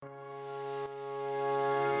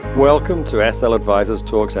Welcome to SL Advisors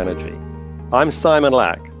Talks Energy. I'm Simon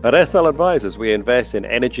Lack. At SL Advisors, we invest in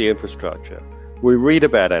energy infrastructure. We read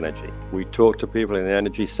about energy. We talk to people in the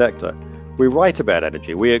energy sector. We write about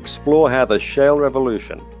energy. We explore how the shale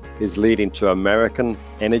revolution is leading to American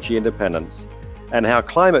energy independence and how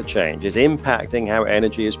climate change is impacting how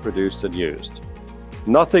energy is produced and used.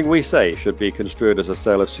 Nothing we say should be construed as a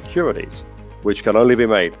sale of securities, which can only be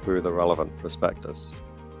made through the relevant prospectus.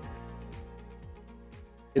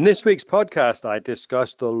 In this week's podcast, I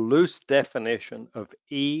discussed the loose definition of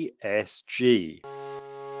ESG.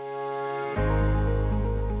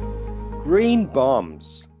 Green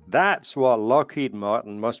bombs. That's what Lockheed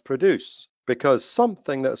Martin must produce. Because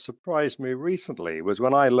something that surprised me recently was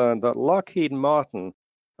when I learned that Lockheed Martin,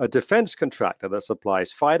 a defense contractor that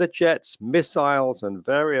supplies fighter jets, missiles, and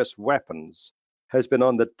various weapons, has been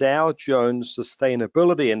on the Dow Jones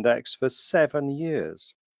Sustainability Index for 7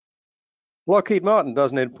 years. Lockheed Martin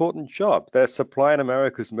does an important job. They're supplying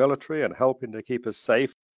America's military and helping to keep us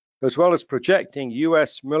safe, as well as projecting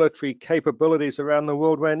US military capabilities around the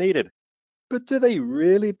world where needed. But do they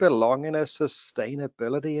really belong in a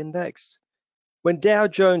sustainability index? When Dow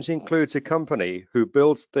Jones includes a company who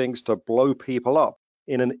builds things to blow people up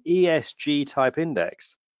in an ESG type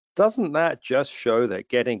index, doesn't that just show that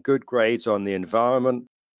getting good grades on the environment,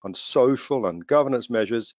 on social and governance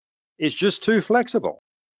measures is just too flexible?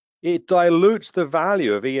 It dilutes the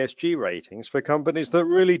value of ESG ratings for companies that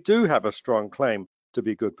really do have a strong claim to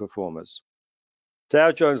be good performers.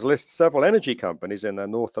 Dow Jones lists several energy companies in their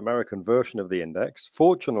North American version of the index.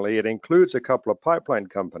 Fortunately, it includes a couple of pipeline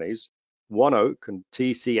companies, ONEOK and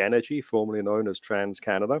TC Energy, formerly known as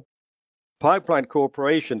TransCanada. Pipeline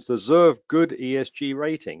corporations deserve good ESG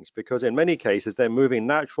ratings because in many cases they're moving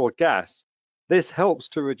natural gas. This helps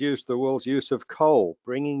to reduce the world's use of coal,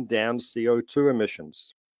 bringing down CO2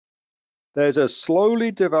 emissions. There's a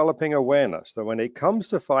slowly developing awareness that when it comes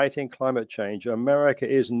to fighting climate change, America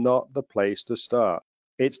is not the place to start.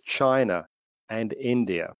 It's China and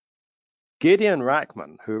India. Gideon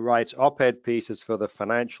Rachman, who writes op-ed pieces for the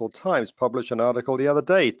Financial Times, published an article the other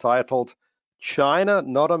day titled, "China,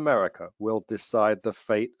 Not America, Will Decide the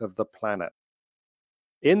Fate of the Planet."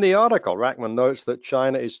 In the article, Rachman notes that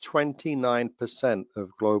China is 29%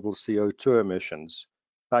 of global CO2 emissions.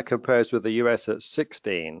 That compares with the US at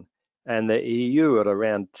 16%. And the EU at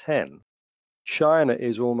around 10. China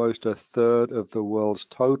is almost a third of the world's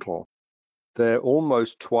total. They're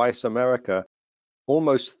almost twice America,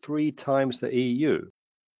 almost 3 times the EU.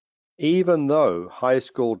 Even though high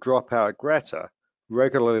school dropout Greta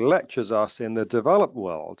regularly lectures us in the developed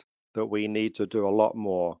world that we need to do a lot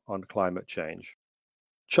more on climate change.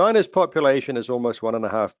 China's population is almost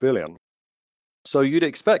 1.5 billion, so you'd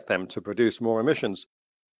expect them to produce more emissions.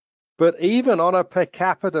 But even on a per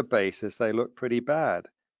capita basis, they look pretty bad.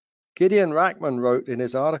 Gideon Rachman wrote in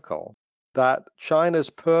his article that China's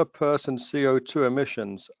per person CO2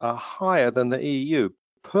 emissions are higher than the EU.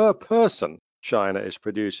 Per person, China is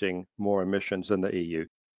producing more emissions than the EU.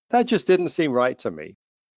 That just didn't seem right to me.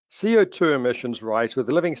 CO2 emissions rise with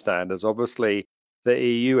living standards. Obviously, the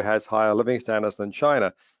EU has higher living standards than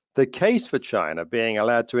China. The case for China being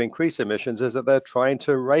allowed to increase emissions is that they're trying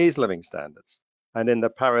to raise living standards. And in the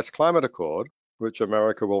Paris Climate Accord, which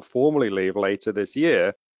America will formally leave later this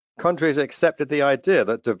year, countries accepted the idea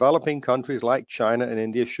that developing countries like China and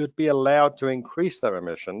India should be allowed to increase their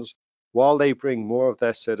emissions while they bring more of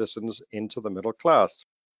their citizens into the middle class.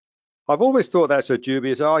 I've always thought that's a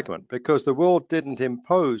dubious argument because the world didn't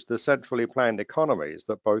impose the centrally planned economies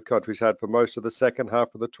that both countries had for most of the second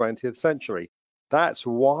half of the 20th century. That's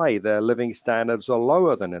why their living standards are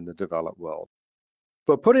lower than in the developed world.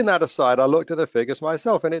 But putting that aside, I looked at the figures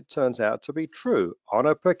myself, and it turns out to be true. On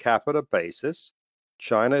a per capita basis,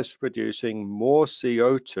 China is producing more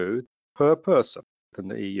CO2 per person than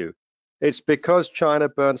the EU. It's because China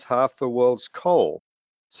burns half the world's coal,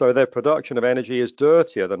 so their production of energy is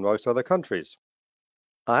dirtier than most other countries.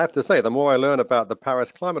 I have to say, the more I learn about the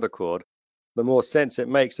Paris Climate Accord, the more sense it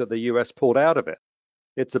makes that the US pulled out of it.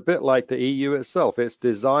 It's a bit like the EU itself. It's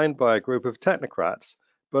designed by a group of technocrats,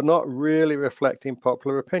 but not really reflecting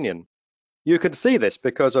popular opinion. You can see this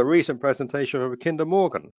because a recent presentation from Kinder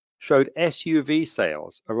Morgan showed SUV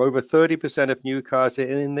sales are over 30% of new cars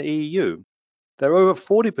in the EU. They're over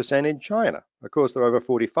 40% in China. Of course, they're over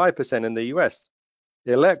 45% in the US.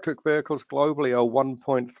 Electric vehicles globally are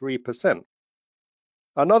 1.3%.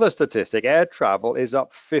 Another statistic, air travel is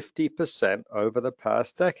up 50% over the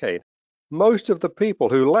past decade. Most of the people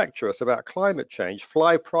who lecture us about climate change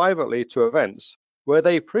fly privately to events where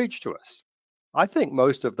they preach to us. I think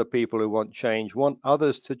most of the people who want change want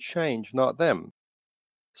others to change, not them.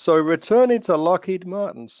 So returning to Lockheed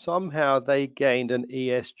Martin, somehow they gained an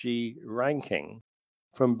ESG ranking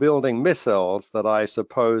from building missiles that I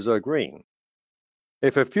suppose are green.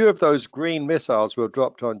 If a few of those green missiles were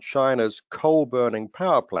dropped on China's coal-burning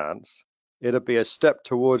power plants, it'd be a step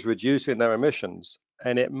towards reducing their emissions,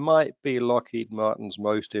 and it might be Lockheed Martin's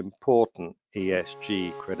most important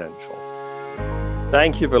ESG credential.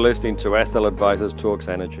 Thank you for listening to SL Advisors Talks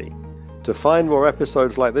Energy. To find more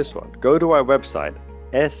episodes like this one, go to our website,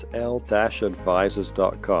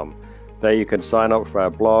 sl-advisors.com. There you can sign up for our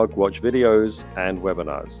blog, watch videos, and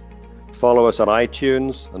webinars. Follow us on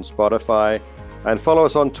iTunes and Spotify, and follow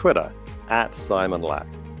us on Twitter @SimonLack.